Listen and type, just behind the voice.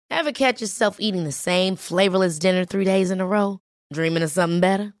Ever catch yourself eating the same flavorless dinner 3 days in a row? Dreaming of something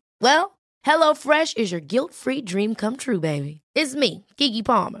better? Well, HelloFresh is your guilt-free dream come true, baby. It's me, Keke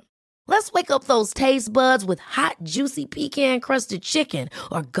Palmer. Let's wake up those taste buds with hot, juicy pecan-crusted chicken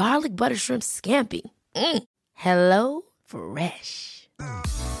or garlic butter shrimp scampi. Hello Fresh.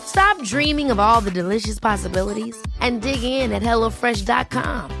 Stop dreaming of all the delicious possibilities and dig in at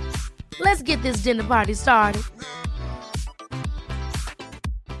HelloFresh.com. Let's get this dinner party started.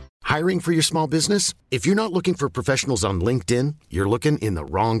 Hiring for your small business? If you're not looking for professionals on LinkedIn, you're looking in the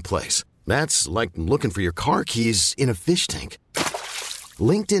wrong place. That's like looking for your car keys in a fish tank.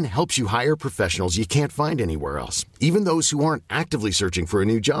 LinkedIn helps you hire professionals you can't find anywhere else, even those who aren't actively searching for a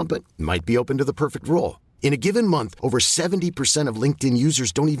new job but might be open to the perfect role. In a given month, over 70% of LinkedIn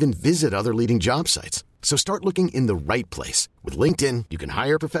users don't even visit other leading job sites. So start looking in the right place. With LinkedIn, you can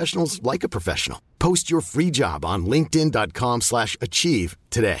hire professionals like a professional. Post your free job on linkedin.com/achieve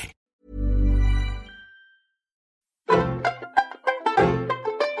today.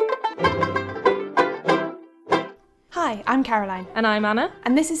 Hi, I'm Caroline. And I'm Anna.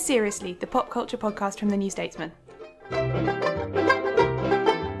 And this is Seriously, the pop culture podcast from The New Statesman.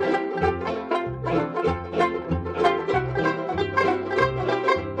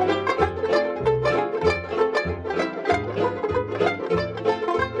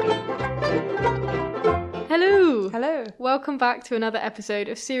 Hello. Welcome back to another episode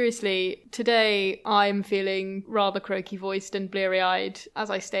of Seriously. Today I'm feeling rather croaky-voiced and bleary-eyed as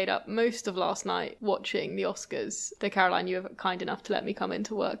I stayed up most of last night watching the Oscars. Though, Caroline, you were kind enough to let me come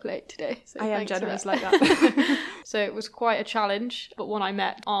into work late today. So I am generous like that. that. So it was quite a challenge, but one I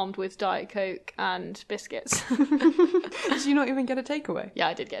met armed with Diet Coke and biscuits. Did you not even get a takeaway? Yeah,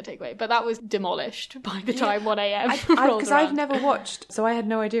 I did get a takeaway, but that was demolished by the time 1 a.m. Because I've never watched, so I had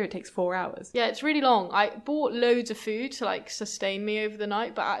no idea it takes 4 hours. Yeah, it's really long. I bought loads of food to like sustain me over the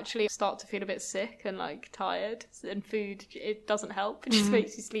night, but actually start to feel a bit sick and like tired, and food, it doesn't help. It just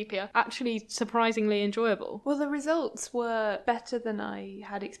makes you sleepier. Actually surprisingly enjoyable. Well, the results were better than I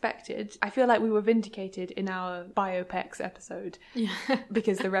had expected. I feel like we were vindicated in our Biopics episode. Yeah.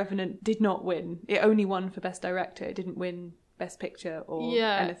 Because The Revenant did not win. It only won for Best Director. It didn't win Best Picture or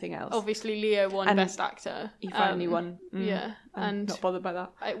anything else. Obviously Leo won and Best Actor. He finally won. Yeah. And not bothered by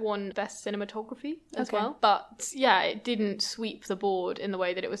that. It won Best Cinematography as well. But yeah, it didn't sweep the board in the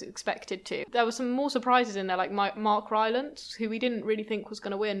way that it was expected to. There were some more surprises in there, like Mark Rylance, who we didn't really think was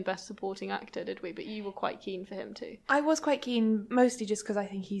going to win Best Supporting Actor, did we? But you were quite keen for him too. I was quite keen, mostly just because I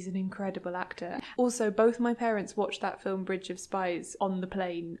think he's an incredible actor. Also, both my parents watched that film Bridge of Spies on the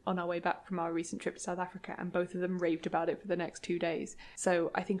plane on our way back from our recent trip to South Africa, and both of them raved about it for the next 2 days.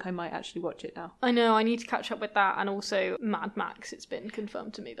 So I think I might actually watch it now. I know, I need to catch up with that, and also Mad Max. It's been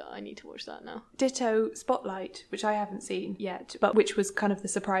confirmed to me that I need to watch that now. Ditto Spotlight, which I haven't seen yet, but which was kind of the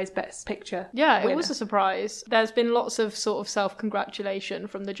surprise Best Picture Yeah, winner. It was a surprise. There's been lots of sort of self-congratulation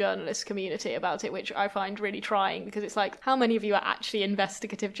from the journalist community about it, which I find really trying, because it's like, how many of you are actually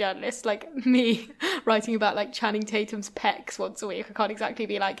investigative journalists? Like me writing about like Channing Tatum's pecs once a week. I can't exactly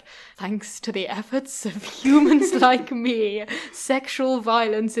be like, thanks to the efforts of humans like me, sexual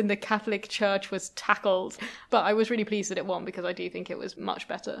violence in the Catholic Church was tackled. But I was really pleased that it won, because I do think it was much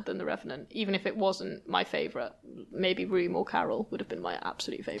better than The Revenant, even if it wasn't my favourite. Maybe Room or Carol would have been my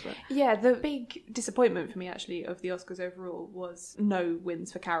absolute favourite. Yeah, the big disappointment for me actually of the Oscars overall was no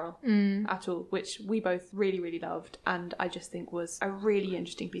wins for Carol at all, which we both really, really loved, and I just think was a really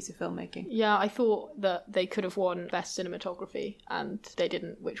interesting piece of filmmaking. Yeah, I thought that they could have won Best Cinematography, and they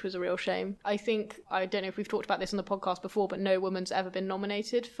didn't, which was a real shame. I think, I don't know if we've talked about this on the podcast before, but no woman's ever been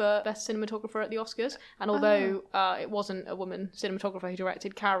nominated for Best Cinematographer at the Oscars, and although it wasn't a woman cinematographer who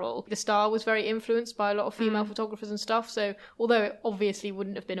directed Carol, the star was very influenced by a lot of female photographers and stuff, so although it obviously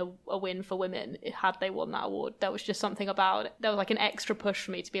wouldn't have been a win for women had they won that award, there was just something about it. There was like an extra push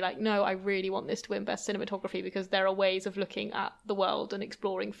for me to be like, no, I really want this to win Best Cinematography, because there are ways of looking at the world and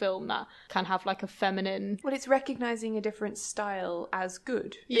exploring film that can have like a feminine... Well, it's recognising a different style as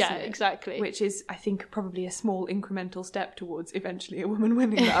good, yeah, isn't it? Exactly. Which is, I think, probably a small incremental step towards eventually a woman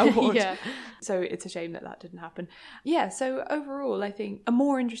winning that award. Yeah. So it's a shame that didn't happen. Yeah, so overall, I think a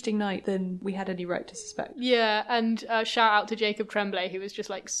more interesting night than we had any right to suspect. Yeah, and shout out to Jacob Tremblay, who was just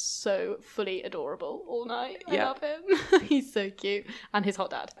like so fully adorable all night. I love him. He's so cute. And his hot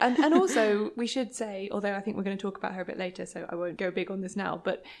dad. And also, we should say, although I think we're going to talk about her a bit later, so I won't go big on this now,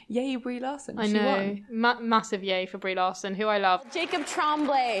 but yay Brie Larson. I know. Massive yay for Brie Larson, who I love. Jacob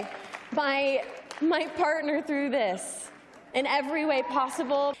Tremblay, my partner through this. in every way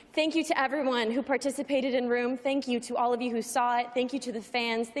possible. Thank you to everyone who participated in Room. Thank you to all of you who saw it. Thank you to the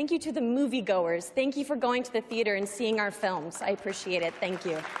fans. Thank you to the moviegoers. Thank you for going to the theater and seeing our films. I appreciate it. Thank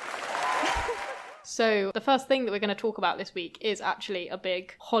you. So the first thing that we're going to talk about this week is actually a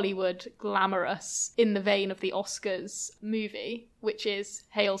big Hollywood glamorous, in the vein of the Oscars movie, which is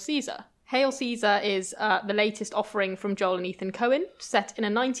Hail Caesar. Hail Caesar is the latest offering from Joel and Ethan Coen, set in a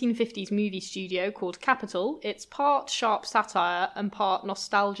 1950s movie studio called Capitol. It's part sharp satire and part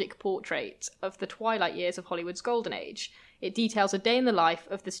nostalgic portrait of the twilight years of Hollywood's golden age. It details a day in the life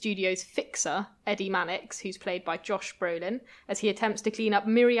of the studio's fixer, Eddie Mannix, who's played by Josh Brolin, as he attempts to clean up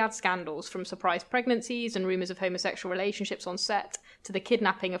myriad scandals from surprise pregnancies and rumours of homosexual relationships on set to the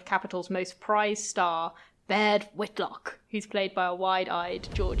kidnapping of Capitol's most prized star, Baird Whitlock, who's played by a wide-eyed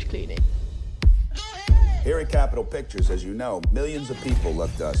George Clooney. Here at Capitol Pictures, as you know, millions of people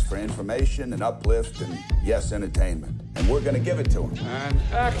look to us for information and uplift and, yes, entertainment. And we're going to give it to them. And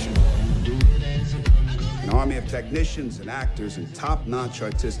action. An army of technicians and actors and top-notch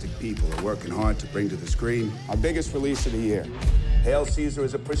artistic people are working hard to bring to the screen Our biggest release of the year. Hail Caesar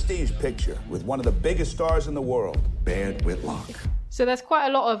is a prestige picture with one of the biggest stars in the world, Baird Whitlock. So there's quite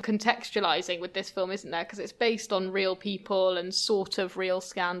a lot of contextualising with this film, isn't there? Because it's based on real people and sort of real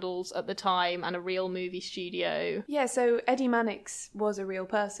scandals at the time and a real movie studio. Yeah, so Eddie Mannix was a real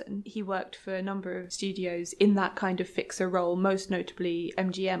person. He worked for a number of studios in that kind of fixer role, most notably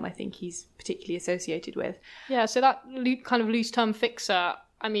MGM, I think he's particularly associated with. Yeah, so that kind of loose term fixer,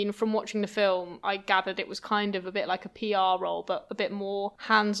 I mean, from watching the film, I gathered it was kind of a bit like a PR role, but a bit more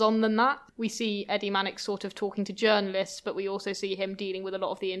hands-on than that. We see Eddie Mannix sort of talking to journalists, but we also see him dealing with a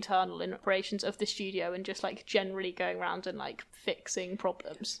lot of the internal operations of the studio and just like generally going around and like fixing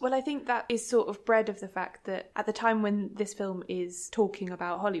problems. Well, I think that is sort of bred of the fact that at the time when this film is talking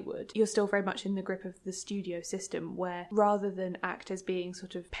about Hollywood, you're still very much in the grip of the studio system where rather than actors being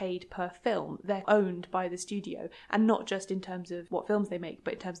sort of paid per film, they're owned by the studio, and not just in terms of what films they make,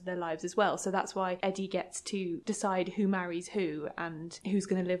 but in terms of their lives as well. So that's why Eddie gets to decide who marries who and who's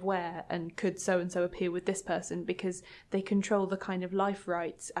going to live where and could so-and-so appear with this person, because they control the kind of life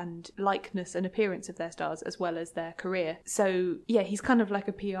rights and likeness and appearance of their stars as well as their career. So yeah, he's kind of like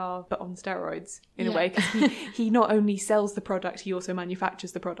a PR but on steroids in a way, because he not only sells the product, he also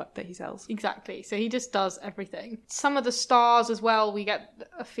manufactures the product that he sells. Exactly. So he just does everything. Some of the stars as well, we get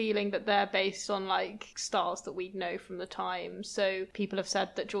a feeling that they're based on like stars that we know from the time. So people have said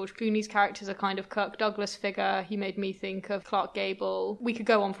that George Clooney's character is a kind of Kirk Douglas figure. He made me think of Clark Gable. We could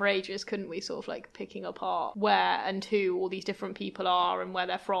go on for ages, couldn't we, sort of like picking apart where and who all these different people are and where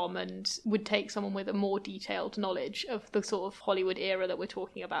they're from, and would take someone with a more detailed knowledge of the sort of Hollywood era that we're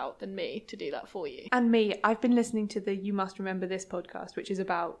talking about than me to do that for you. And me, I've been listening to the You Must Remember This podcast, which is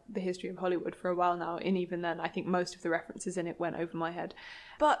about the history of Hollywood for a while now, and even then I think most of the references in it went over my head.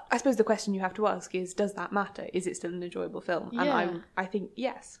 But I suppose the question you have to ask is, does that matter? Is it still an enjoyable film? Yeah. And I think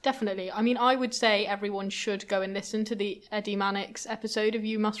yes. Definitely. I mean, I would say everyone should go and listen to the Eddie Mannix episode of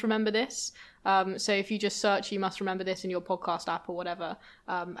You Must Remember This. So if you just search You Must Remember This in your podcast app or whatever,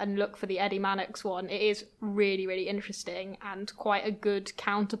 and look for the Eddie Mannix one, it is really, really interesting and quite a good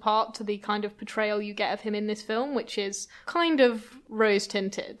counterpart to the kind of portrayal you get of him in this film, which is kind of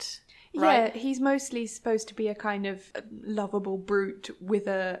rose-tinted. Right? Yeah, he's mostly supposed to be a kind of lovable brute with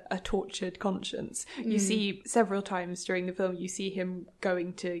a tortured conscience. You see several times during the film, you see him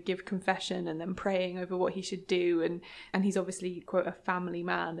going to give confession and then praying over what he should do, and he's obviously, quote, a family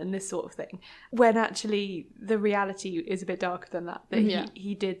man and this sort of thing. When actually the reality is a bit darker than that.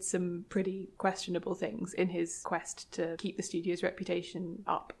 He did some pretty questionable things in his quest to keep the studio's reputation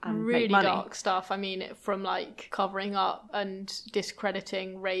up and really make money. Dark stuff. I mean, from like covering up and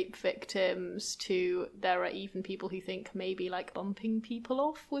discrediting rape victims to there are even people who think maybe like bumping people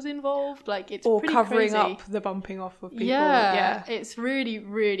off was involved. Like it's or pretty covering crazy. Up the bumping off of people. Yeah, it's really,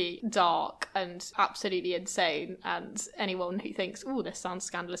 really dark and absolutely insane. And anyone who thinks, "Oh, this sounds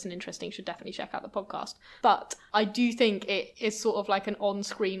scandalous and interesting," should definitely check out the podcast. But I do think it is sort of like an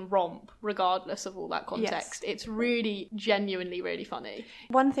on-screen romp, regardless of all that context. Yes. It's really, genuinely, really funny.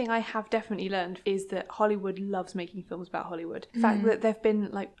 One thing I have definitely learned is that Hollywood loves making films about Hollywood. The fact that there've been,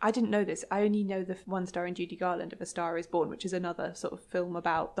 like, I didn't know this. I only know the one starring Judy Garland of A Star Is Born, which is another sort of film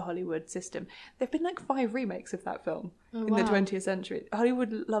about the Hollywood system. There've been like 5 remakes of that film in the 20th century.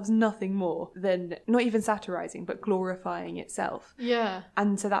 Hollywood loves nothing more than not even satirizing, but glorifying itself. Yeah.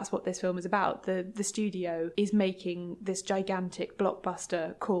 And so that's what this film is about. The studio is making this gigantic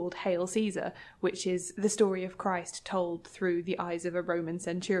blockbuster called Hail Caesar, which is the story of Christ told through the eyes of a Roman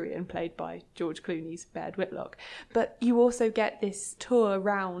centurion played by George Clooney's Baird Whitlock. But you also get this tour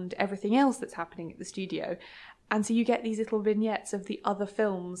around everything else that's happening at the studio. And so you get these little vignettes of the other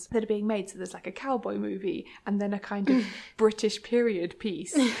films that are being made. So there's like a cowboy movie and then a kind of British period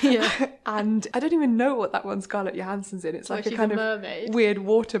piece. Yeah. And I don't even know what that one Scarlett Johansson's in. It's like a kind of mermaid. weird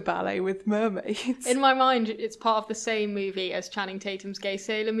water ballet with mermaids. In my mind, it's part of the same movie as Channing Tatum's Gay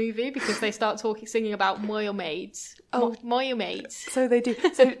Sailor movie because they start singing about mermaids. Oh. Mermaids. So they do.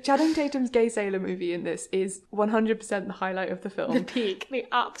 So Channing Tatum's Gay Sailor movie in this is 100% the highlight of the film. The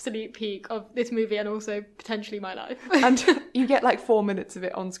absolute peak of this movie and also potentially my life. And you get like 4 minutes of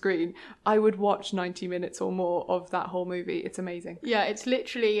it on screen. I would watch 90 minutes or more of that whole movie. It's amazing. Yeah, it's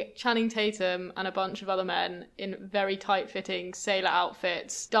literally Channing Tatum and a bunch of other men in very tight-fitting sailor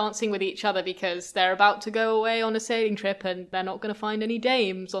outfits dancing with each other because they're about to go away on a sailing trip and they're not going to find any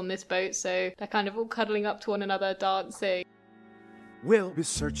dames on this boat, so they're kind of all cuddling up to one another, dancing. We'll be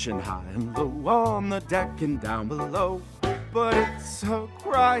searching high and low on the deck and down below, but it's a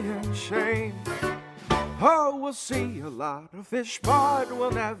crying shame. Oh, we'll see a lot of fish, but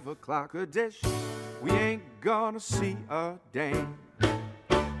we'll never clock a dish. We ain't gonna see a dame.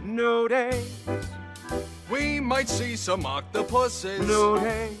 No days. We might see some octopuses. No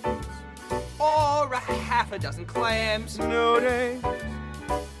days. Or a half a dozen clams. No days.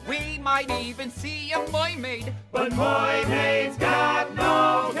 We might even see a mermaid. But mermaids got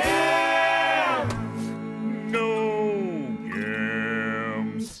no dams. No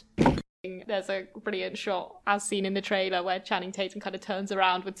dams. There's a brilliant shot, as seen in the trailer, where Channing Tatum kind of turns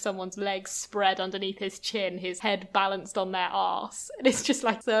around with someone's legs spread underneath his chin, his head balanced on their arse. And it's just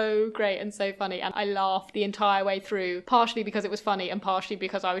like so great and so funny. And I laughed the entire way through, partially because it was funny and partially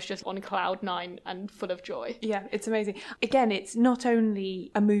because I was just on cloud nine and full of joy. Yeah, it's amazing. Again, it's not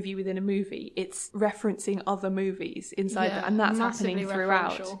only a movie within a movie, it's referencing other movies inside that, and that's happening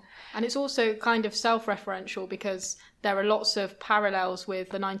throughout. And it's also kind of self-referential because there are lots of parallels with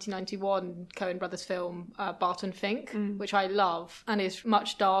the 1991 Coen Brothers film Barton Fink, which I love and is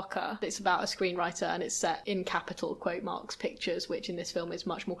much darker. It's about a screenwriter and it's set in capital quote marks pictures, which in this film is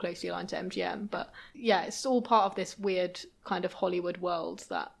much more closely aligned to MGM. But yeah, it's all part of this weird kind of Hollywood world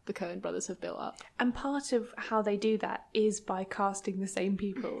that the Coen Brothers have built up. And part of how they do that is by casting the same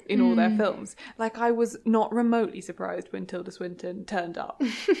people in all their films. Like, I was not remotely surprised when Tilda Swinton turned up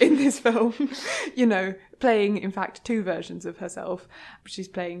in this film, you know, playing, in fact, two versions of herself. She's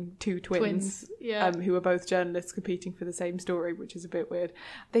playing two twins yeah. Who are both journalists competing for the same story, which is a bit weird.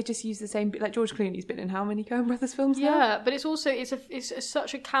 They just use the same, like George Clooney's been in how many Coen Brothers films now? Yeah, but it's also, it's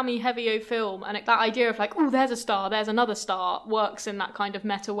such a heavy film, and that idea of like, oh, there's a star, there's another star, works in that kind of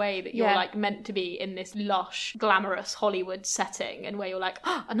meta way that you're like meant to be in this lush, glamorous Hollywood setting, and where you're like,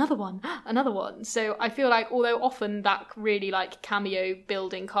 oh, another one. So I feel like, although often that really like cameo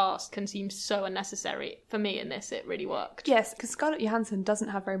building cast can seem so unnecessary, for me in this it really worked. Yes, because Scarlett Johansson doesn't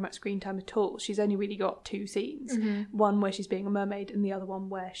have very much screen time at all. She's only really got two scenes. One where she's being a mermaid and the other one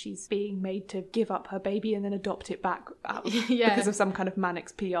where she's being made to give up her baby and then adopt it back out because of some kind of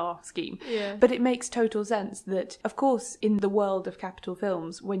Mannix PR scheme. Yeah. But it makes total sense that, of course, in the world of Capitol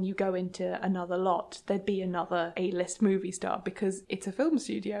Films, when you go into another lot, there'd be another A-list movie star because it's a film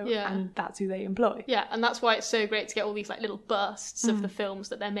studio and that's who they employ. Yeah, and that's why it's so great to get all these like little bursts of the films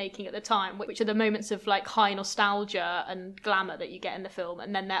that they're making at the time, which are the moments of like high nostalgia and glamour that you get in the film,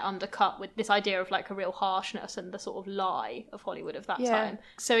 and then they're undercut with this idea of like a real harshness and the sort of lie of Hollywood of that time.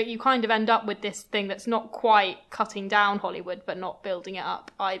 So you kind of end up with this thing that's not quite cutting down Hollywood but not building it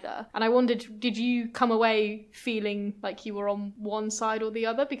up either. And I wondered, did you come away feeling like you were on one side or the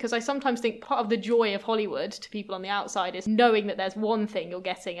other? Because I sometimes think part of the joy of Hollywood to people on the outside is knowing that there's one thing you're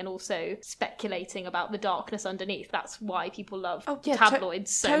getting and also speculating about the darkness underneath. That's why people love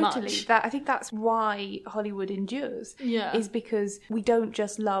tabloids so much. I think that's why Hollywood endures. Is because we don't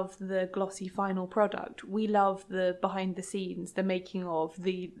just love the glossy final product. We love the behind the scenes, the making of,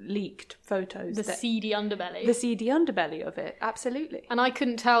 the leaked photos. The seedy underbelly. The seedy underbelly of it, absolutely. And I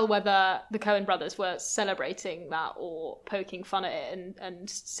couldn't tell whether the Coen brothers were celebrating that or poking fun at it and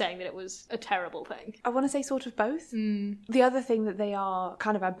saying that it was a terrible thing. I want to say sort of both. The other thing that they are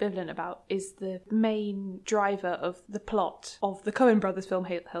kind of ambivalent about is the main driver of the plot of the Coen brothers film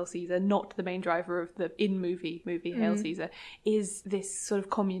Hail Caesar, not the main driver of the in-movie Hail Caesar, is this sort of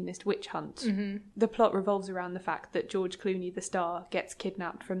communist witch hunt. The plot revolves around the fact that George Clooney, the star, gets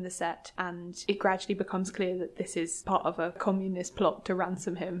kidnapped from the set, and it gradually becomes clear that this is part of a communist plot to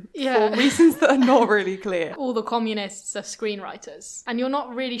ransom him for reasons that are not really clear. All the communists protagonists are screenwriters, and you're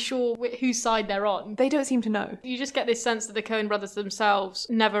not really sure whose side they're on. They don't seem to know. You just get this sense that the Coen brothers themselves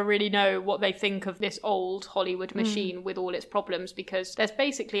never really know what they think of this old Hollywood machine with all its problems, because there's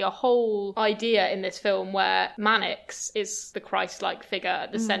basically a whole idea in this film where Mannix is the Christ-like figure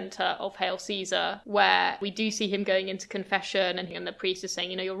at the centre of Hail Caesar, where we do see him going into confession and the priest is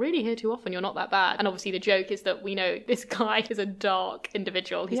saying, you're really here too often, you're not that bad. And obviously the joke is that we know this guy is a dark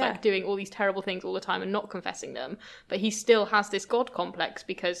individual. He's like doing all these terrible things all the time and not confessing them, but he still has this God complex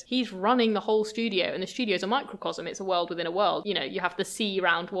because he's running the whole studio, and the studio is a microcosm. It's a world within a world. You have the sea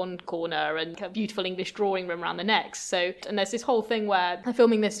around one corner and a beautiful English drawing room around the next. So, and there's this whole thing where they're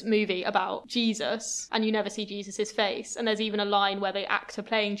filming this movie about Jesus and you never see Jesus's face, and there's even a line where the actor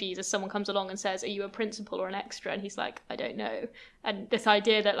playing Jesus, someone comes along and says, are you a principal or an extra? And he's like, I don't know. And this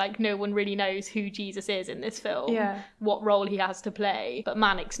idea that like no one really knows who Jesus is in this film, what role he has to play, but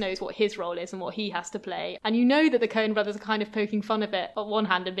Mannix knows what his role is and what he has to play. And you know that the Coen brothers are kind of poking fun of it on one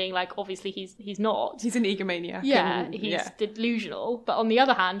hand and being like, obviously he's not. He's an egomaniac. Yeah, he's delusional. But on the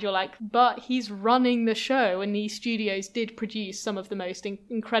other hand, you're like, but he's running the show, and these studios did produce some of the most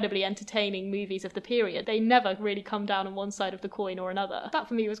incredibly entertaining movies of the period. They never really come down on one side of the coin or another. That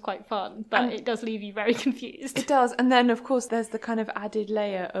for me was quite fun, but it does leave you very confused. It does. And then of course there's the kind of added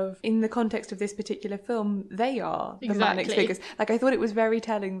layer of, in the context of this particular film, they are the Mannix figures. Like, I thought it was very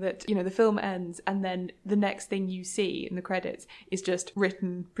telling that, the film ends and then the next thing you see in the credits is just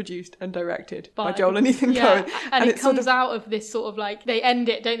written, produced and directed by Joel and Ethan Coen. And it comes out of this sort of like, they end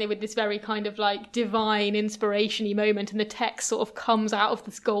it, don't they, with this very kind of like divine inspiration-y moment, and the text sort of comes out of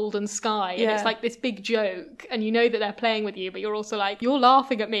this golden sky, and it's like this big joke, and you know that they're playing with you, but you're also like, you're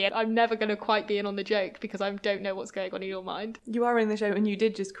laughing at me and I'm never going to quite be in on the joke because I don't know what's going on in your mind. You are in the show and you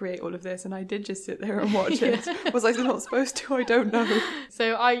did just create all of this, and I did just sit there and watch it. Was I not supposed to? I don't know.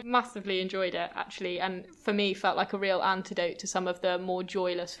 So I massively enjoyed it, actually, and for me felt like a real antidote to some of the more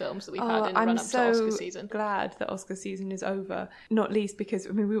joyless films that we've had in the run-up to Oscar season. I'm so glad that Oscar season is over, not least because,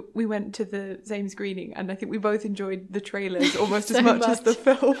 we went to the same screening and I think we both enjoyed the trailers almost as much as the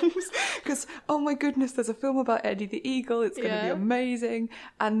films, because, oh my goodness, there's a film about Eddie the Eagle, it's going to be amazing,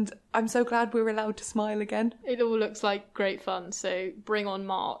 and I'm so glad we're allowed to smile again. It all looks like great fun, so bring on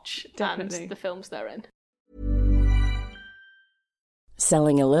March. Definitely. And the films they're in.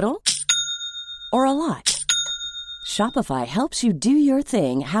 Selling a little or a lot? Shopify helps you do your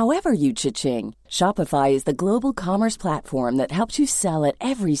thing however you cha-ching. Shopify is the global commerce platform that helps you sell at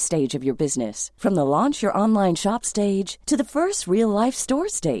every stage of your business. From the launch your online shop stage to the first real-life store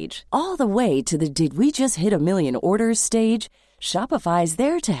stage, all the way to the did we just hit a million orders stage. Shopify is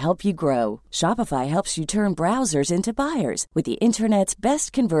there to help you grow. Shopify helps you turn browsers into buyers with the internet's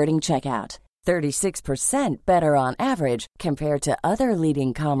best converting checkout. 36% better on average compared to other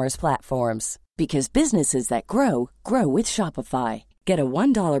leading commerce platforms. Because businesses that grow with Shopify. Get a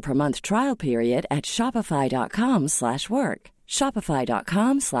 $1 per month trial period at shopify.com/work.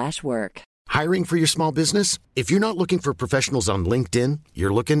 Shopify.com/work. Hiring for your small business? If you're not looking for professionals on LinkedIn,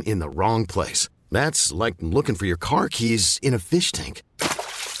 you're looking in the wrong place. That's like looking for your car keys in a fish tank.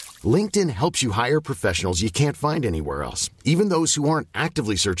 LinkedIn helps you hire professionals you can't find anywhere else, even those who aren't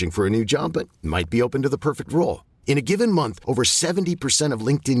actively searching for a new job but might be open to the perfect role. In a given month, over 70% of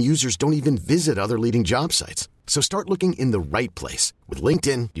LinkedIn users don't even visit other leading job sites. So start looking in the right place. With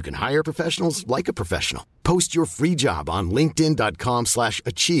LinkedIn, you can hire professionals like a professional. Post your free job on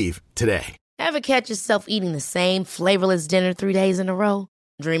linkedin.com/achieve today. Ever catch yourself eating the same flavorless dinner 3 days in a row?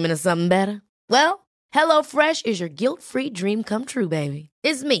 Dreaming of something better? Well, HelloFresh is your guilt-free dream come true, baby.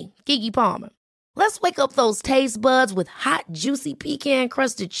 It's me, Keke Palmer. Let's wake up those taste buds with hot, juicy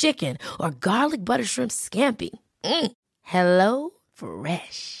pecan-crusted chicken or garlic butter shrimp scampi. Hello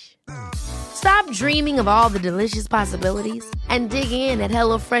Fresh. Stop dreaming of all the delicious possibilities and dig in at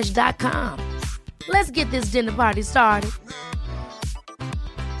HelloFresh.com. Let's get this dinner party started.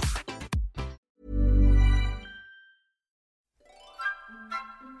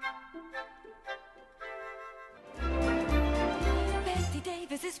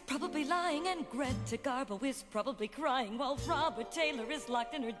 Is probably lying and Greta Garbo is probably crying while Robert Taylor is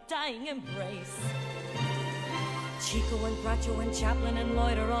locked in her dying embrace. Chico and Groucho and Chaplin and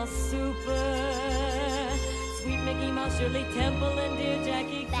Lloyd are all super. Sweet Mickey Mouse, Shirley Temple and dear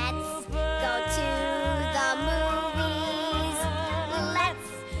Jackie Cooper. Let's go to the movies. Let's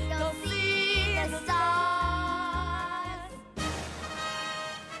go see the stars.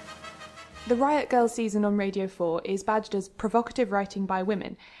 The Riot Girls season on Radio 4 is badged as provocative writing by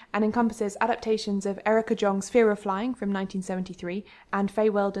women and encompasses adaptations of Erica Jong's Fear of Flying from 1973 and Faye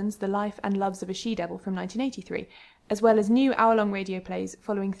Weldon's The Life and Loves of a She-Devil from 1983, as well as new hour-long radio plays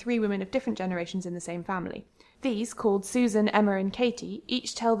following three women of different generations in the same family. These, called Susan, Emma and Katie,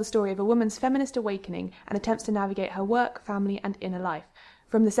 each tell the story of a woman's feminist awakening and attempts to navigate her work, family and inner life.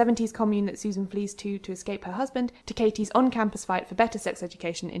 From the 70s commune that Susan flees to escape her husband, to Katie's on-campus fight for better sex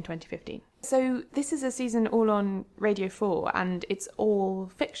education in 2015. So this is a season all on Radio 4, and it's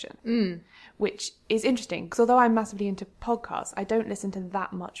all fiction, which is interesting, because although I'm massively into podcasts, I don't listen to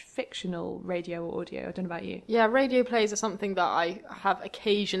that much fictional radio or audio. I don't know about you. Yeah, radio plays are something that I have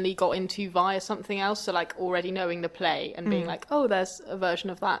occasionally got into via something else, so like already knowing the play and being like, oh, there's a version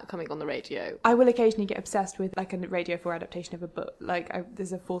of that coming on the radio. I will occasionally get obsessed with like a Radio 4 adaptation of a book.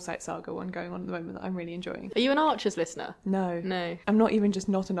 There's a Forsyte Saga one going on at the moment that I'm really enjoying. Are you an Archers listener? No. I'm not even just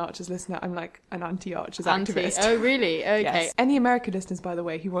not an Archers listener, I'm like an anti-Archers activist. Oh, really? Okay. Yes. Any American listeners, by the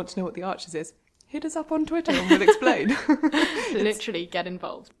way, who want to know what the Archers is, hit us up on Twitter and we'll explain. Literally, get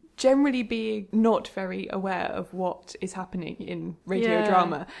involved. Generally being not very aware of what is happening in radio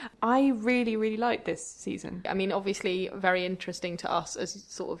drama. I really, really like this season. I mean, obviously very interesting to us as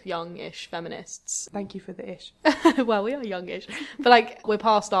sort of young-ish feminists. Thank you for the ish. Well, we are young-ish. But like, we're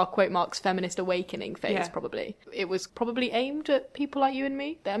past our quote marks feminist awakening phase, probably. It was probably aimed at people like you and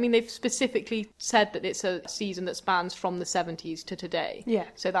me. I mean, they've specifically said that it's a season that spans from the 70s to today. Yeah.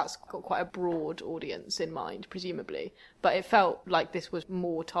 So that's got quite a broad audience in mind, presumably. But it felt like this was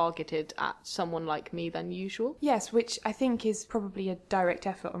more targeted at someone like me than usual. Yes, which I think is probably a direct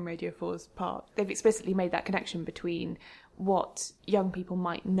effort on Radio 4's part. They've explicitly made that connection between what young people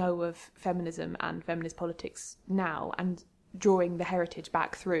might know of feminism and feminist politics now and drawing the heritage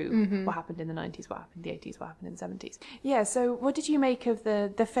back through what happened in the 90s, what happened in the 80s, what happened in the 70s. Yeah, so what did you make of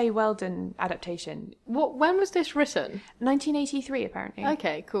the Faye Weldon adaptation? When was this written? 1983, apparently.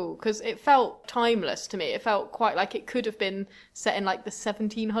 Okay, cool. Because it felt timeless to me. It felt quite like it could have been set in like the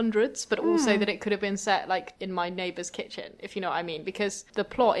 1700s, but also that it could have been set like in my neighbour's kitchen, if you know what I mean. Because the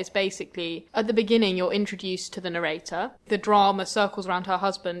plot is basically, at the beginning, you're introduced to the narrator. The drama circles around her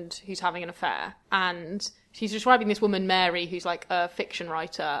husband who's having an affair, and she's describing this woman, Mary, who's like a fiction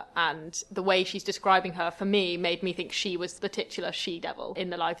writer, and the way she's describing her, for me, made me think she was the titular she-devil in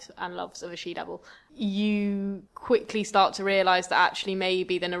the life and loves of a she-devil. You quickly start to realise that actually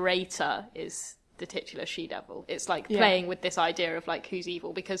maybe the narrator is the titular she-devil. It's like playing with this idea of like who's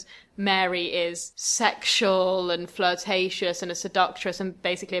evil, because Mary is sexual and flirtatious and a seductress and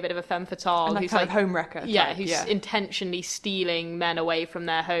basically a bit of a femme fatale, and who's kind like of home wrecker. Who's intentionally stealing men away from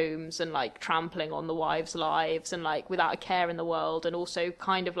their homes and like trampling on the wives' lives and like without a care in the world, and also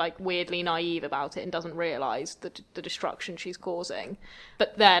kind of like weirdly naive about it and doesn't realise the destruction she's causing.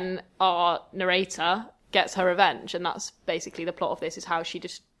 But then our narrator gets her revenge, and that's basically the plot of this, is how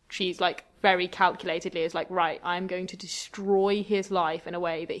she's like very calculatedly is like, right, I'm going to destroy his life in a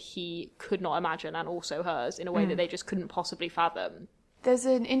way that he could not imagine, and also hers in a way that they just couldn't possibly fathom. There's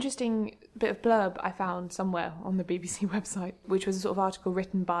an interesting bit of blurb I found somewhere on the BBC website, which was a sort of article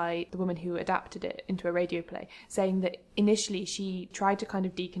written by the woman who adapted it into a radio play, saying that initially she tried to kind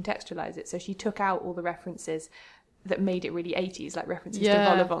of decontextualise it, so she took out all the references that made it really 80s, like references to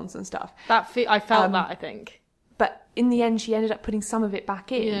vol-au-vents and stuff. I felt that, I think. But in the end, she ended up putting some of it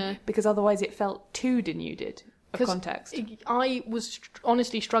back in because otherwise it felt too denuded of context. I was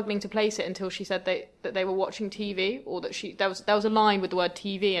honestly struggling to place it until she said that they were watching TV, or that there was a line with the word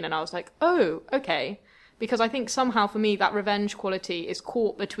TV in, and I was like, oh, okay. Because I think somehow for me that revenge quality is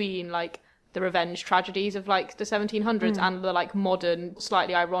caught between like the revenge tragedies of like the 1700s and the like modern,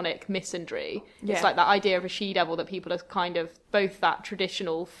 slightly ironic misandry. Yeah. It's like that idea of a she-devil that people are kind of both that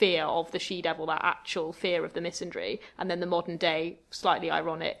traditional fear of the she-devil, that actual fear of the misandry, and then the modern day, slightly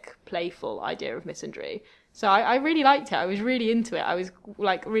ironic, playful idea of misandry. So I really liked it. I was really into it. I was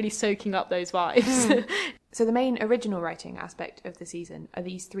like really soaking up those vibes. So the main original writing aspect of the season are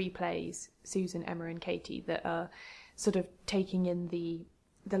these three plays, Susan, Emma and Katie, that are sort of taking in the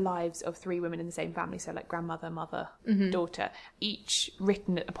lives of three women in the same family, so like grandmother, mother, daughter, each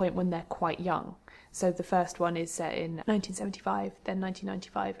written at a point when they're quite young. So the first one is set in 1975, then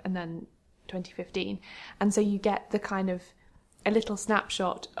 1995, and then 2015. And so you get the kind of a little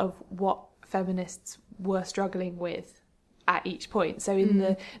snapshot of what feminists were struggling with at each point. So in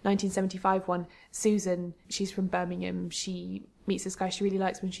the 1975 one, Susan, she's from Birmingham, she meets this guy she really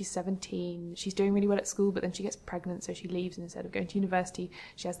likes when she's 17. She's doing really well at school, but then she gets pregnant, so she leaves, and instead of going to university,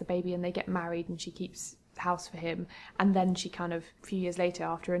 she has the baby and they get married and she keeps house for him. And then she kind of, a few years later,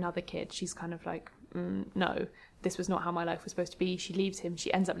 after another kid, she's kind of like no, this was not how my life was supposed to be. She leaves him.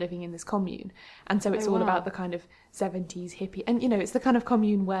 She ends up living in this commune. And so it's all about the kind of 70s hippie. And, it's the kind of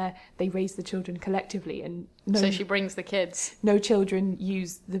commune where they raise the children collectively. And so she brings the kids. No children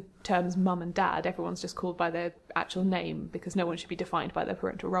use the terms mum and dad. Everyone's just called by their actual name because no one should be defined by their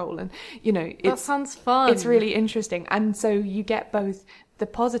parental role. And, that sounds fun. It's really interesting. And so you get both the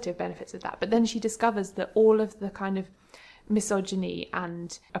positive benefits of that. But then she discovers that all of the kind of misogyny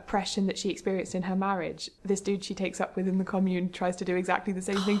and oppression that she experienced in her marriage, this dude she takes up with in the commune tries to do exactly the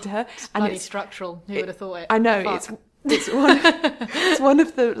same thing to her. And it's structural. Who would have thought it? I know. It's one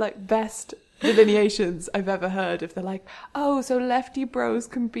of the best delineations I've ever heard of the so lefty bros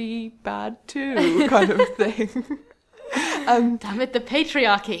can be bad too kind of thing. Damn it, the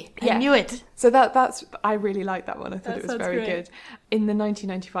patriarchy. I knew it. So that's I really liked that one. I thought it was very good. In the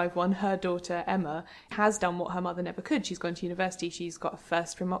 1995 one, her daughter Emma has done what her mother never could. She's gone to university. She's got a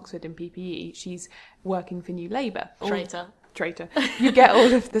first from Oxford in PPE. She's working for New Labour. Traitor. You get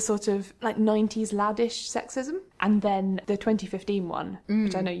all of the sort of 90s laddish sexism. And then the 2015 one,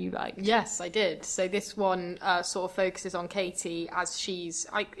 which I know you liked. Yes, I did. So this one sort of focuses on Katie as she's...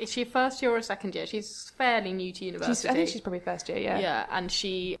 is she a first year or a second year? She's fairly new to university. I think she's probably first year, yeah. Yeah, and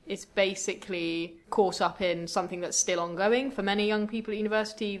she is basically caught up in something that's still ongoing for many young people at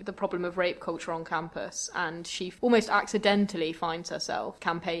university, the problem of rape culture on campus. And she almost accidentally finds herself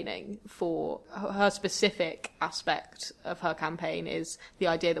campaigning for... Her specific aspect of her campaign is the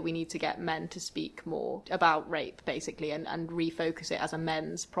idea that we need to get men to speak more about rape, basically, and refocus it as a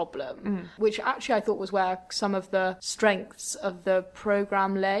men's problem, which actually I thought was where some of the strengths of the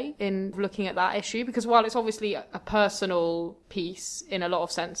programme lay in looking at that issue, because while it's obviously a personal piece in a lot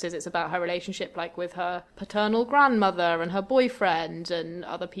of senses, it's about her relationship with her paternal grandmother and her boyfriend and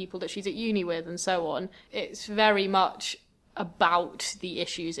other people that she's at uni with and so on. It's very much about the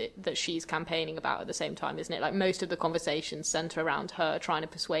issues that she's campaigning about at the same time, isn't it? Most of the conversations centre around her trying to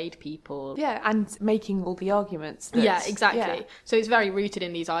persuade people. Yeah, and making all the arguments. Yeah, exactly. Yeah. So it's very rooted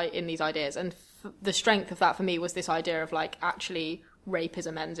in these ideas. And the strength of that for me was this idea of actually rape is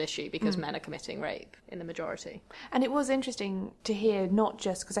a men's issue because men are committing rape in the majority. And it was interesting to hear, not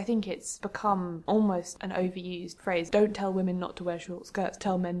just because I think it's become almost an overused phrase, don't tell women not to wear short skirts,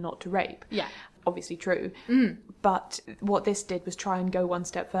 tell men not to rape. Yeah. Obviously true. But what this did was try and go one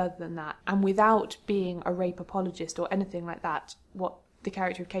step further than that. And without being a rape apologist or anything like that, what the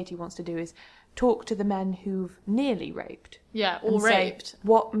character of Katie wants to do is talk to the men who've nearly raped. Yeah, or raped. Say,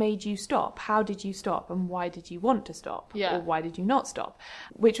 what made you stop? How did you stop? And why did you want to stop? Yeah. Or why did you not stop?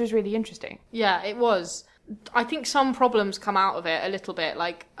 Which was really interesting. Yeah, it was. I think some problems come out of it a little bit.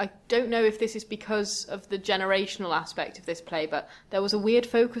 I don't know if this is because of the generational aspect of this play, but there was a weird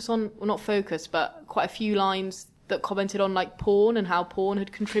focus on, well, not focus, but quite a few lines that commented on porn and how porn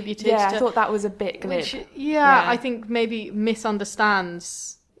had contributed to... I thought that was a bit glib. Which, I think maybe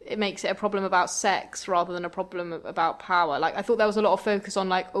misunderstands... It makes it a problem about sex rather than a problem about power. I thought there was a lot of focus on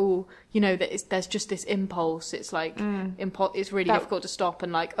that there's just this impulse. It's it's really difficult to stop,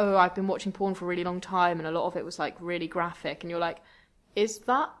 and I've been watching porn for a really long time, and a lot of it was really graphic, and you're like, is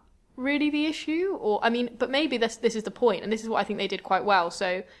that really the issue? Or but maybe this is the point, and this is what I think they did quite well.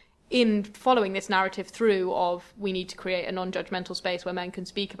 So in following this narrative through of we need to create a non-judgmental space where men can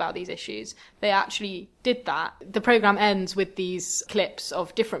speak about these issues, they actually did that. The programme ends with these clips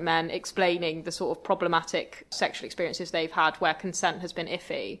of different men explaining the sort of problematic sexual experiences they've had where consent has been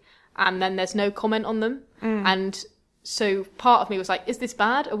iffy, and then there's no comment on them. And so part of me was like, is this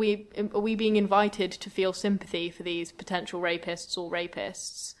bad? Are we being invited to feel sympathy for these potential rapists or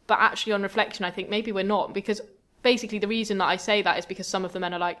rapists? But actually on reflection, I think maybe we're not, because basically the reason that I say that is because some of the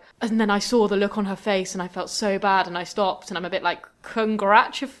men are and then I saw the look on her face and I felt so bad and I stopped, and I'm a bit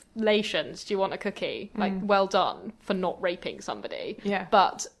congratulations, do you want a cookie? Well done for not raping somebody. Yeah.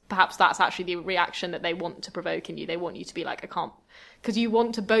 But perhaps that's actually the reaction that they want to provoke in you. They want you to be I can't... Because you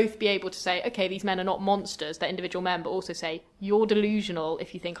want to both be able to say, okay, these men are not monsters, they're individual men, but also say, you're delusional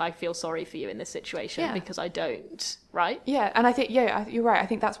if you think I feel sorry for you in this situation, because I don't, right? Yeah, and I think, you're right. I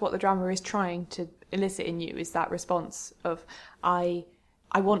think that's what the drama is trying to elicit in you, is that response of, I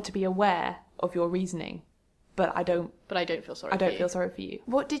want to be aware of your reasoning, but I don't feel sorry. I don't feel sorry for you.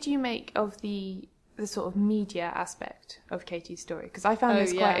 What did you make of the sort of media aspect of Katie's story? Because I found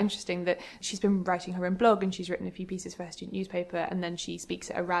this quite interesting, that she's been writing her own blog and she's written a few pieces for her student newspaper, and then she speaks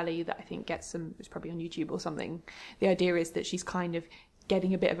at a rally that I think gets it's probably on YouTube or something. The idea is that she's kind of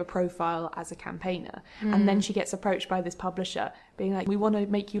getting a bit of a profile as a campaigner, and then she gets approached by this publisher being like, we want to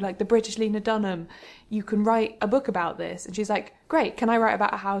make you like the British Lena Dunham, you can write a book about this. And she's like, great, can I write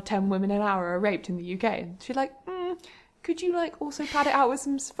about how 10 women an hour are raped in the UK? And she's like, could you like also pad it out with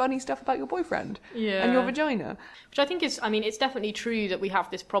some funny stuff about your boyfriend and your vagina? Which I think is, I mean, it's definitely true that we have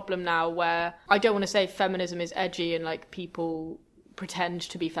this problem now where I don't want to say feminism is edgy and like people pretend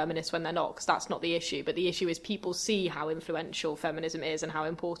to be feminists when they're not, because that's not the issue. But the issue is people see how influential feminism is and how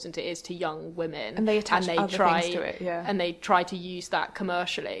important it is to young women, and they attach other things to it, and they try to use that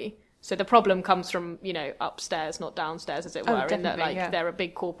commercially. So the problem comes from, you know, upstairs, not downstairs, as it were, in that like there are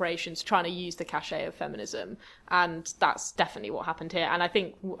big corporations trying to use the cachet of feminism, and that's definitely what happened here. And I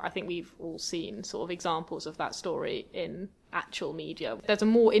think we've all seen sort of examples of that story in actual media. There's a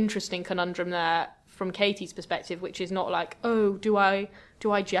more interesting conundrum there from Katie's perspective, which is not like, oh, do I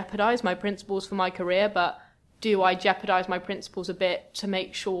jeopardize my principles for my career, but do I jeopardize my principles a bit to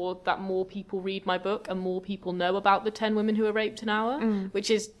make sure that more people read my book and more people know about the 10 women who were raped an hour? Which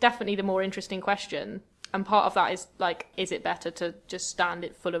is definitely the more interesting question. And part of that is like, is it better to just stand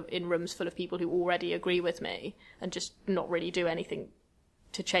in rooms full of people who already agree with me and just not really do anything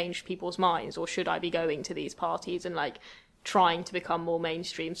to change people's minds? Or should I be going to these parties and like trying to become more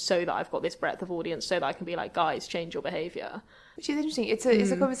mainstream so that I've got this breadth of audience so that I can be like, guys, change your behaviour? Which is interesting. It's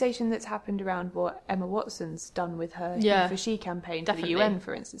a conversation that's happened around what Emma Watson's done with her He for She campaign for the UN,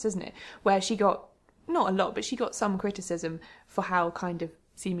 for instance, isn't it? Where she got, not a lot, but she got some criticism for how kind of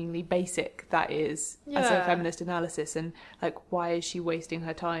seemingly basic that is as a feminist analysis, and like, why is she wasting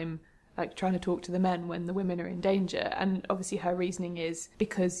her time like trying to talk to the men when the women are in danger? And obviously her reasoning is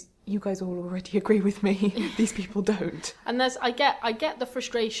because you guys all already agree with me. These people don't. And I get the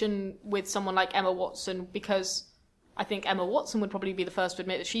frustration with someone like Emma Watson, because I think Emma Watson would probably be the first to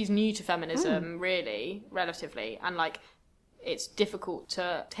admit that she's new to feminism, really, relatively, and like it's difficult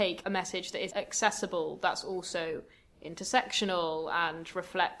to take a message that is accessible, that's also intersectional and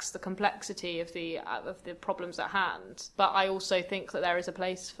reflects the complexity of the problems at hand. But I also think that there is a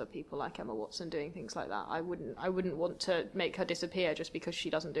place for people like Emma Watson doing things like that. I wouldn't want to make her disappear just because she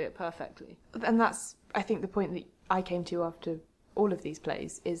doesn't do it perfectly. And that's, I think, the point that I came to after all of these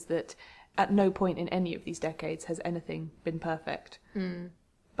plays, is that at no point in any of these decades has anything been perfect.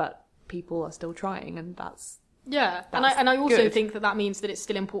 But people are still trying, and that's and I also think that means that it's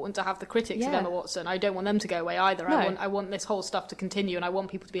still important to have the critics of Emma Watson. I don't want them to go away either. No. I want this whole stuff to continue, and I want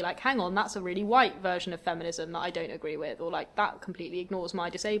people to be like, hang on, that's a really white version of feminism that I don't agree with, or like that completely ignores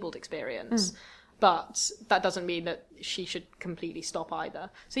my disabled experience. But that doesn't mean that she should completely stop either.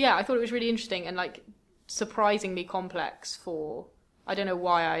 So yeah, I thought it was really interesting and like surprisingly complex for, I don't know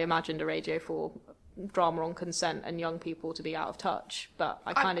why I imagined a Radio 4 drama on consent and young people to be out of touch, but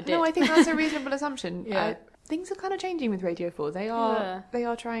I kind of did. No, I think that's a reasonable assumption. Things are kind of changing with Radio 4. They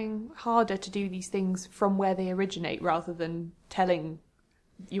are trying harder to do these things from where they originate rather than telling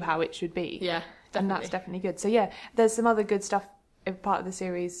you how it should be. Yeah, definitely. And that's definitely good. So yeah, there's some other good stuff in part of the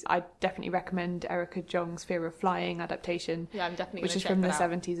series. I definitely recommend Erica Jong's Fear of Flying adaptation. Yeah, I'm definitely which is from the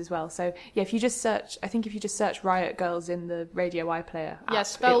 70s as well. So yeah, if you just search Riot Girls in the Radio iPlayer app. Yeah,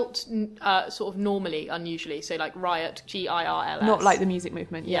 spelt sort of normally, unusually. So like Riot, GIRLS. Not like the music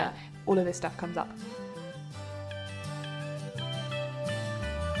movement. Yeah. All of this stuff comes up.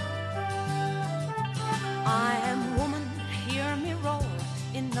 I am woman, hear me roar,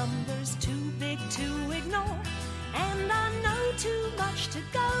 in numbers too big to ignore, and I know too much to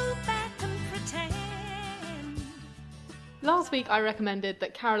go back and pretend. Last week I recommended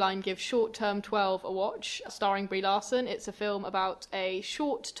that Caroline give Short Term 12 a watch, starring Brie Larson. It's a film about a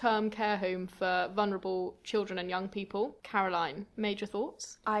short-term care home for vulnerable children and young people. Caroline, major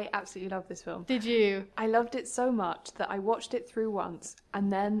thoughts? I absolutely love this film. Did you? I loved it so much that I watched it through once,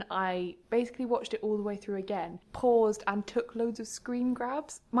 and then I basically watched it all the way through again, paused and took loads of screen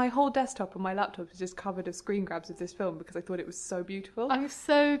grabs. My whole desktop and my laptop is just covered of screen grabs of this film because I thought it was so beautiful. I'm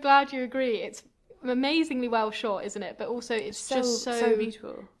so glad you agree. It's amazingly well shot, isn't it? But also it's just so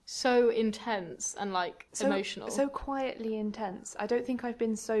beautiful, so intense and like emotional, so quietly intense. I don't think I've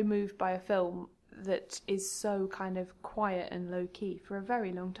been so moved by a film that is so kind of quiet and low key for a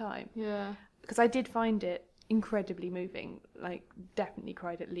very long time. Yeah, because I did find it incredibly moving. Like, definitely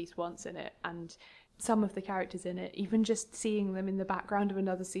cried at least once in it, and some of the characters in it, even just seeing them in the background of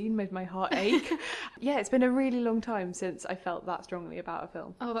another scene made my heart ache. Yeah, it's been a really long time since I felt that strongly about a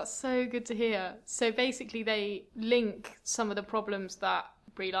film. Oh, that's so good to hear. So basically they link some of the problems that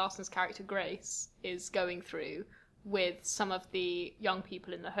Brie Larson's character Grace is going through with some of the young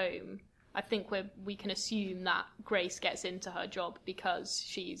people in the home. I think we can assume that Grace gets into her job because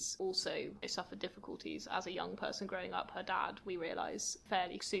she's also suffered difficulties as a young person growing up. Her dad, we realise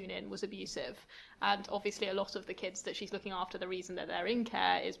fairly soon in, was abusive. And obviously a lot of the kids that she's looking after, the reason that they're in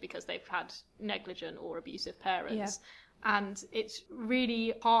care is because they've had negligent or abusive parents. And it's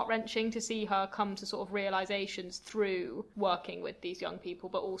really heart-wrenching to see her come to sort of realizations through working with these young people,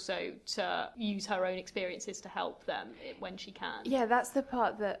 but also to use her own experiences to help them when she can. Yeah, that's the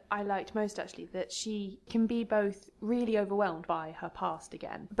part that I liked most, actually, that she can be both really overwhelmed by her past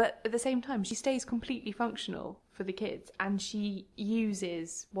again, but at the same time she stays completely functional for the kids, and she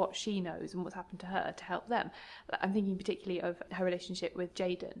uses what she knows and what's happened to her to help them. I'm thinking particularly of her relationship with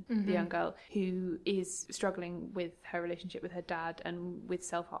Jaden, the young girl who is struggling with her relationship with her dad and with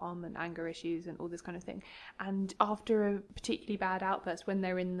self-harm and anger issues and all this kind of thing. And after a particularly bad outburst, when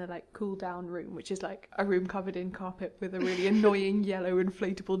they're in the like cool down room, which is like a room covered in carpet with a really annoying yellow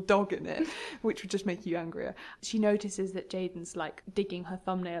inflatable dog in it, which would just make you angrier, she notices that Jaden's like digging her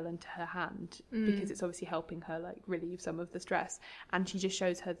thumbnail into her hand because it's obviously helping her like relieve some of the stress, and she just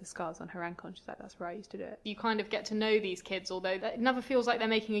shows her the scars on her ankle and she's like, that's where I used to do it. You kind of get to know these kids, although it never feels like they're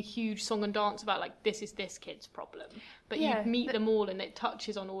making a huge song and dance about like this is this kid's problem, but you meet them all and it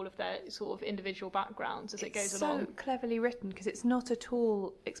touches on all of their sort of individual backgrounds as it goes along. It's so cleverly written because it's not at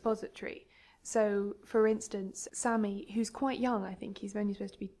all expository. So, for instance, Sammy, who's quite young, I think he's only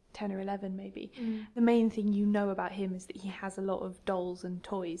supposed to be 10 or 11 maybe, the main thing you know about him is that he has a lot of dolls and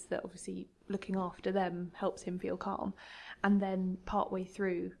toys that obviously looking after them helps him feel calm. And then partway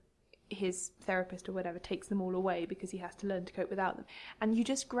through, his therapist or whatever takes them all away because he has to learn to cope without them. And you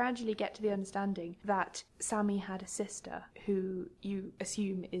just gradually get to the understanding that Sammy had a sister who you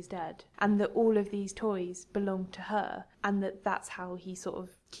assume is dead, and that all of these toys belong to her, and that that's how he sort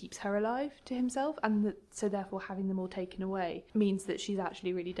of keeps her alive to himself, and that so therefore having them all taken away means that she's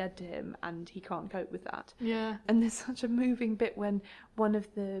actually really dead to him and he can't cope with that. Yeah. And there's such a moving bit when one of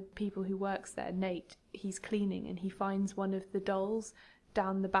the people who works there, Nate, he's cleaning and he finds one of the dolls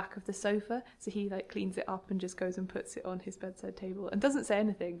down the back of the sofa, so he like cleans it up and just goes and puts it on his bedside table and doesn't say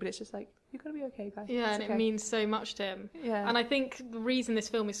anything, but it's just like, you're gonna be okay, guys. Yeah, it's and okay. it means so much to him. Yeah. And I think the reason this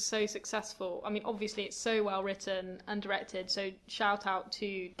film is so successful, I mean, obviously it's so well written and directed, so shout out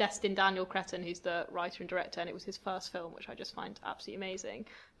to Destin Daniel Cretton, who's the writer and director, and it was his first film, which I just find absolutely amazing.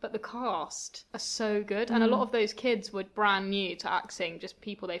 But the cast are so good, and a lot of those kids were brand new to acting, just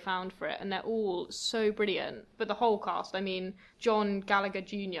people they found for it, and they're all so brilliant. But the whole cast, I mean, John Gallagher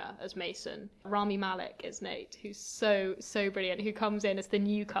Jr. as Mason, Rami Malek as Nate, who's so brilliant, who comes in as the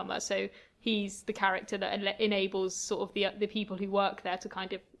newcomer, so he's the character that enables sort of the people who work there to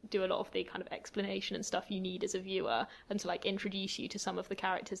kind of do a lot of the kind of explanation and stuff you need as a viewer, and to like introduce you to some of the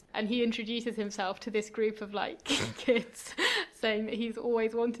characters. And he introduces himself to this group of like kids, saying that he's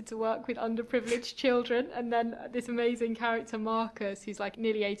always wanted to work with underprivileged children. And then this amazing character Marcus, who's like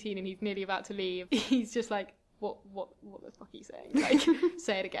nearly 18 and he's nearly about to leave, he's just like, what the fuck are you saying? Like,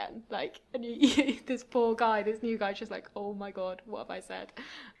 say it again. Like, and this poor guy, this new guy's just like, oh my god, what have I said?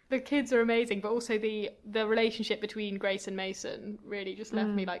 The kids are amazing, but also the relationship between Grace and Mason really just left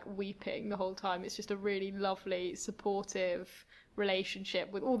me like weeping the whole time. It's just a really lovely, supportive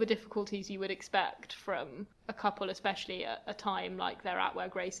relationship with all the difficulties you would expect from a couple, especially at a time like they're at, where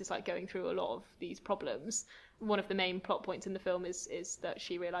Grace is like going through a lot of these problems. One of the main plot points in the film is that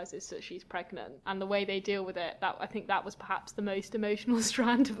she realises that she's pregnant, and the way they deal with it, I think that was perhaps the most emotional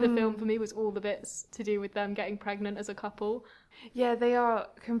strand of the film for me, was all the bits to do with them getting pregnant as a couple. Yeah, they are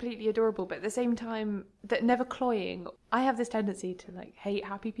completely adorable, but at the same time, they're never cloying. I have this tendency to like hate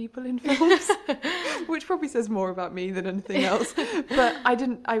happy people in films, which probably says more about me than anything else. But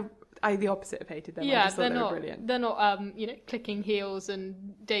I the opposite of hated them. Yeah, I just thought they were brilliant. They're not clicking heels and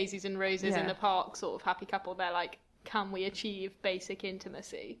daisies and roses in the park sort of happy couple. They're like, can we achieve basic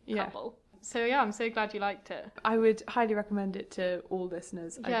intimacy couple? So yeah, I'm so glad you liked it. I would highly recommend it to all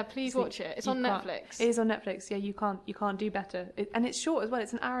listeners. Yeah, please watch it. It's on Netflix. It is on Netflix. Yeah, you can't do better. And it's short as well.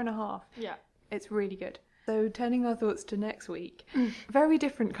 It's an hour and a half. Yeah. It's really good. So turning our thoughts to next week, very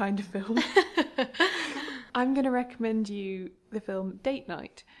different kind of film. I'm going to recommend you the film Date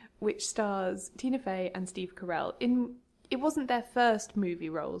Night, which stars Tina Fey and Steve Carell. It wasn't their first movie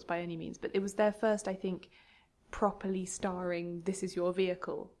roles by any means, but it was their first, I think, properly starring This Is Your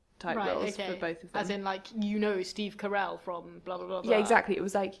Vehicle type roles for both of them. As in, like, Steve Carell from blah, blah, blah, blah. Yeah, exactly. It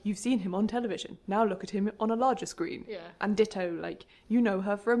was like, you've seen him on television. Now look at him on a larger screen. Yeah. And ditto, like, you know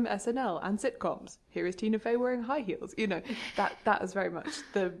her from SNL and sitcoms. Here is Tina Fey wearing high heels. That is very much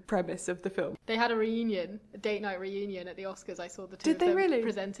the premise of the film. They had a date night reunion at the Oscars. I saw the two Did of them they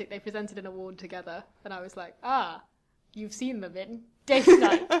really? They presented an award together, and I was like, you've seen them in Date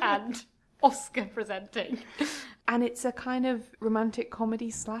Night and Oscar presenting. And it's a kind of romantic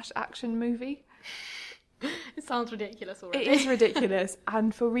comedy / action movie. It sounds ridiculous already. It is ridiculous,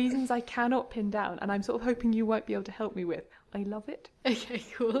 and for reasons I cannot pin down, and I'm sort of hoping you won't be able to help me with, I love it. Okay,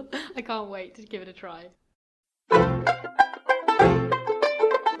 cool. I can't wait to give it a try.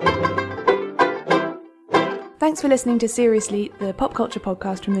 Thanks for listening to Seriously, the pop culture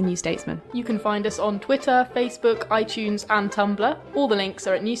podcast from The New Statesman. You can find us on Twitter, Facebook, iTunes and Tumblr. All the links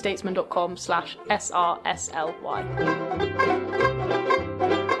are at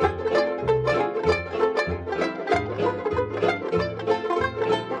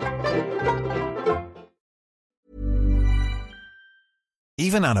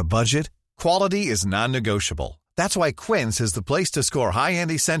Even on a budget, quality is non-negotiable. That's why Quince is the place to score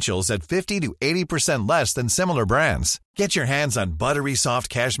high-end essentials at 50 to 80% less than similar brands. Get your hands on buttery soft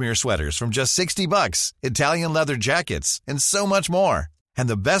cashmere sweaters from just $60, Italian leather jackets, and so much more. And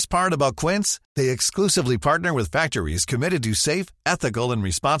the best part about Quince, they exclusively partner with factories committed to safe, ethical, and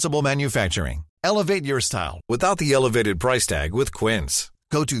responsible manufacturing. Elevate your style without the elevated price tag with Quince.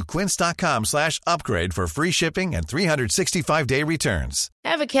 Go to quince.com/upgrade for free shipping and 365-day returns.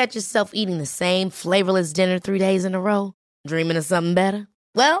 Ever catch yourself eating the same flavorless dinner 3 days in a row? Dreaming of something better?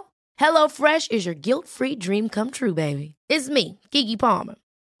 Well, HelloFresh is your guilt-free dream come true, baby. It's me, Keke Palmer.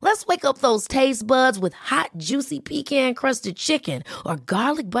 Let's wake up those taste buds with hot, juicy pecan-crusted chicken or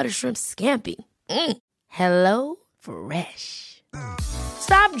garlic butter shrimp scampi. Hello Fresh.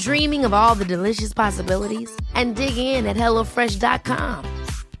 Stop dreaming of all the delicious possibilities and dig in at HelloFresh.com.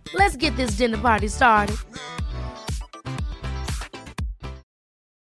 Let's get this dinner party started.